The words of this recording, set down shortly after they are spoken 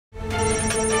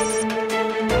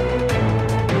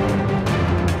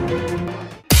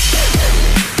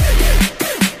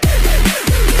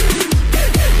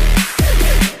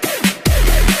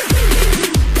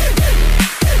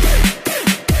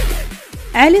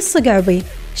الصقعبي،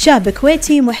 شاب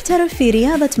كويتي محترف في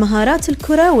رياضة مهارات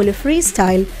الكرة والفري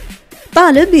ستايل،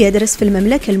 طالب يدرس في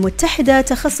المملكة المتحدة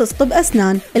تخصص طب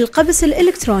أسنان القبس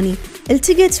الإلكتروني.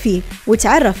 التقت فيه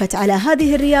وتعرفت على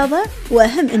هذه الرياضة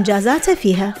وأهم إنجازاته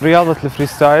فيها. رياضة الفري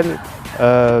ستايل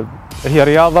هي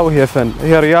رياضة وهي فن.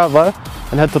 هي رياضة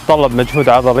أنها تتطلب مجهود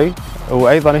عضلي،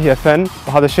 وأيضا هي فن،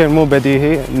 وهذا الشيء مو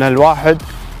بديهي أن الواحد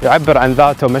يعبر عن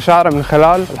ذاته ومشاعره من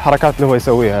خلال الحركات اللي هو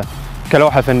يسويها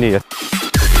كلوحة فنية.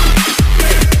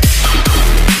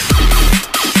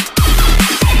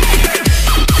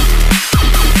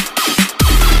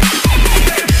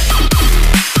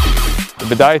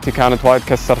 بدايتي كانت وايد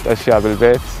كسرت أشياء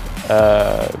بالبيت.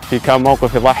 في كان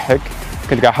موقف يضحك،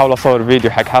 كنت قاعد أحاول أصور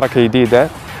فيديو حق حركة جديدة.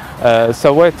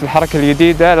 سويت الحركة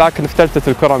الجديدة لكن افتلتت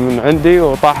الكرة من عندي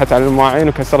وطاحت على المواعين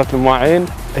وكسرت المواعين.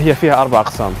 هي فيها 4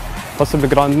 أقسام. قسم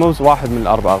الجراند موفز واحد من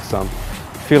ال4 أقسام.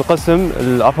 في القسم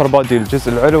الأبر بودي،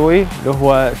 الجزء العلوي اللي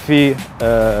هو فيه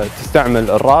تستعمل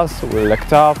الرأس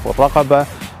والأكتاف والرقبة،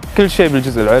 كل شيء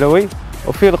بالجزء العلوي.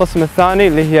 وفي القسم الثاني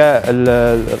اللي هي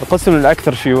القسم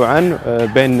الأكثر شيوعاً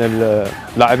بين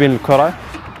لاعبين الكرة،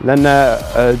 لأن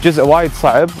جزء وايد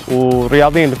صعب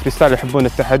ورياضيين الفريستايل يحبون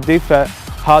التحدي،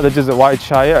 فهذا جزء وايد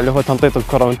شايع اللي هو تنطيط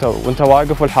الكرة وانت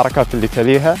واقف والحركات اللي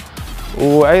تليها.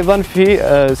 وأيضاً في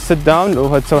السيت داون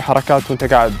وهو تسوي حركات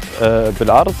وانت قاعد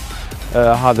بالأرض،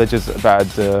 هذا جزء بعد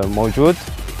موجود.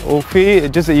 وفي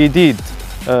جزء جديد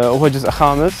وهو جزء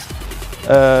خامس،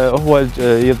 هو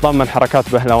يتضمن حركات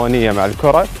بهلوانية مع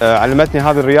الكرة. علمتني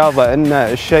هذه الرياضة أن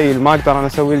الشيء اللي ما أقدر أنا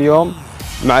أسويه اليوم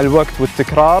مع الوقت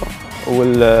والتكرار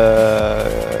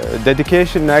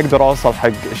والديديكيشن أن أقدر أوصل حق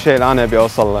الشيء اللي أنا أبي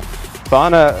أوصل له.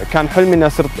 فأنا كان حلمي أني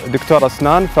أصير دكتور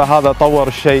أسنان، فهذا طور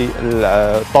الشيء،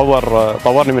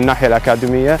 طورني من الناحية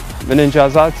الأكاديمية. من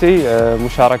إنجازاتي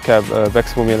مشاركة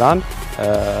بإكسبو ميلان،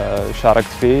 شاركت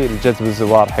فيه لجذب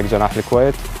الزوار حق جناح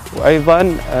الكويت. وأيضاً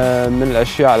من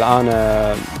الأشياء اللي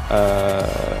أنا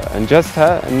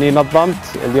أنجزتها أني نظمت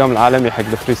اليوم العالمي حق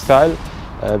الفري ستايل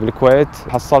بالكويت.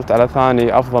 حصلت على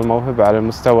ثاني أفضل موهبة على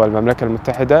مستوى المملكة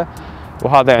المتحدة،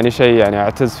 وهذا يعني شيء يعني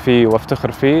أعتز فيه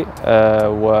وافتخر فيه،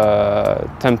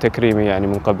 وتم تكريمي يعني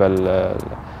من قبل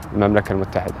المملكة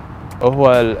المتحدة.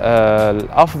 هو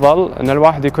الأفضل أن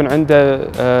الواحد يكون عنده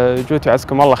جوتي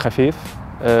عزكم الله خفيف،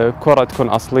 كرة تكون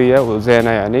أصلية وزينة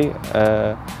يعني.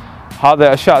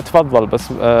 هذا أشياء تفضل،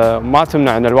 بس ما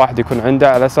تمنع أن الواحد يكون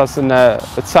عنده على أساس أنه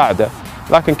تساعده،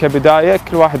 لكن كبداية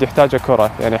كل واحد يحتاج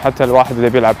كرة، يعني حتى الواحد اللي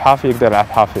بيلعب حافي يقدر يلعب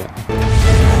حافي يعني.